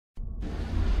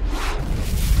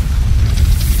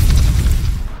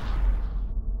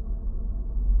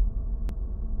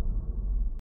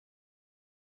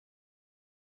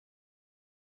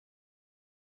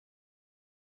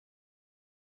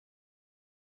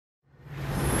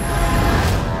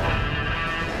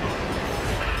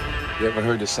You ever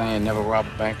heard the saying, never rob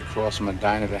a bank across from a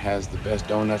diner that has the best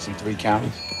donuts in 3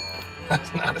 counties?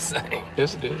 That's not a saying.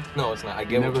 Yes, it is. No, it's not. I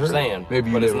get what you're saying,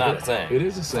 Maybe but it's never not heard. a saying. It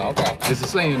is a saying. Okay. It's a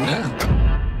saying now.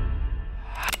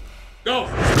 Go!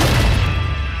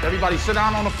 Everybody sit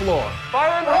down on the floor.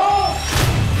 Fire in the hole!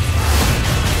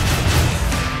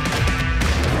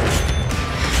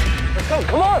 Let's go,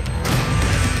 come on!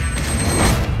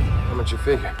 How much you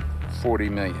figure? 40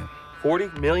 million.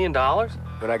 $40 million?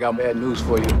 But I got bad news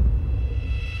for you.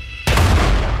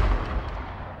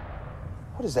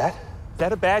 What is that? Is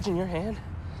that a badge in your hand?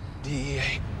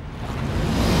 DEA.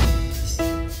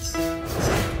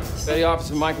 Petty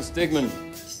Officer Michael Stigman.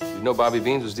 You know Bobby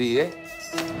Beans was DEA?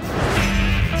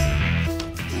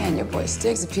 Man, your boy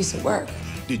Stig's a piece of work.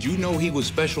 Did you know he was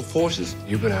Special Forces?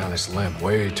 You've been on this limb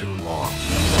way too long.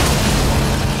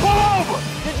 Pull over!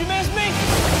 Did you miss me?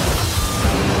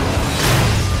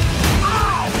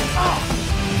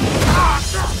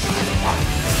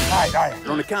 All right.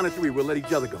 On the count of 3, we'll let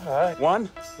each other go. All right. 1,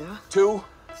 2,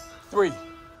 3.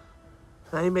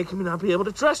 Now you're making me not be able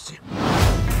to trust you.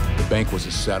 The bank was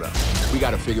a setup. We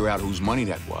got to figure out whose money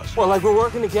that was. Well, like we're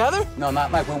working together? No,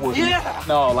 not like we're working. Yeah.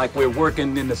 No, like we're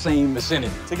working in the same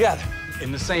vicinity. Together.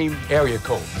 In the same area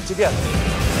code. Together.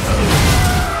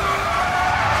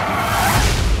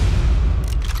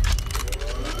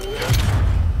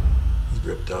 He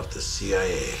ripped off the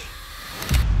CIA.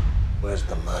 Where's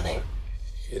the money?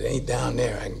 It ain't down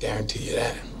there, I can guarantee you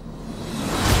that.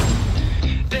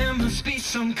 There must be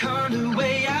some kind of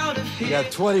way out of here. You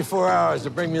got 24 hours to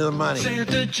bring me the money. Said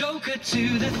the Joker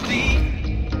to the thief.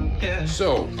 Yeah.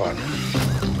 So, partner,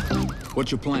 what's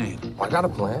your plan? I got a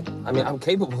plan. I mean, I'm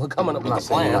capable of coming up with I'm a not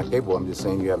saying you're plan. not capable, I'm just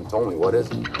saying you haven't told me. What is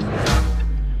it?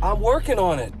 I'm working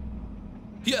on it.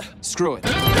 Yeah. Screw it.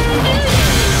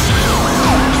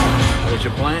 What's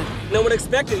your plan? No one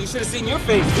expected. You should have seen your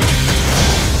face.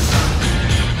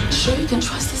 Sure you can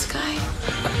trust this guy?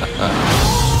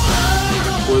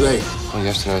 Who are they? Well,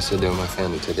 yesterday I said they were my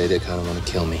family. Today they kind of want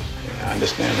to kill me. Yeah, I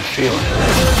understand the feeling.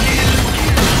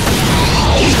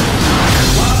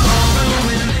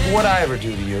 What'd I ever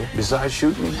do to you? Besides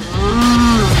shooting me. 3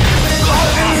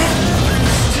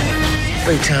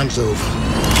 times over.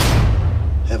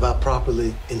 Have I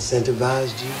properly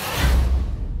incentivized you?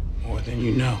 More than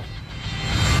you know.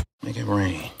 Make it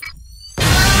rain.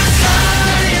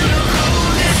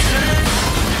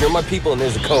 You're my people and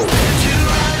there's a code.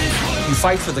 You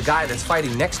fight for the guy that's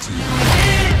fighting next to you.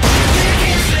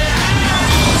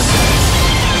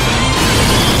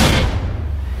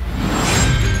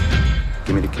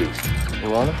 Give me the keys.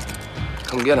 You want him?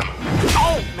 Come get him.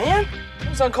 Oh, man! It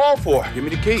was uncalled for. Give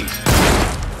me the keys.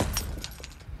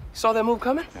 You saw that move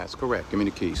coming? That's correct. Give me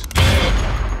the keys.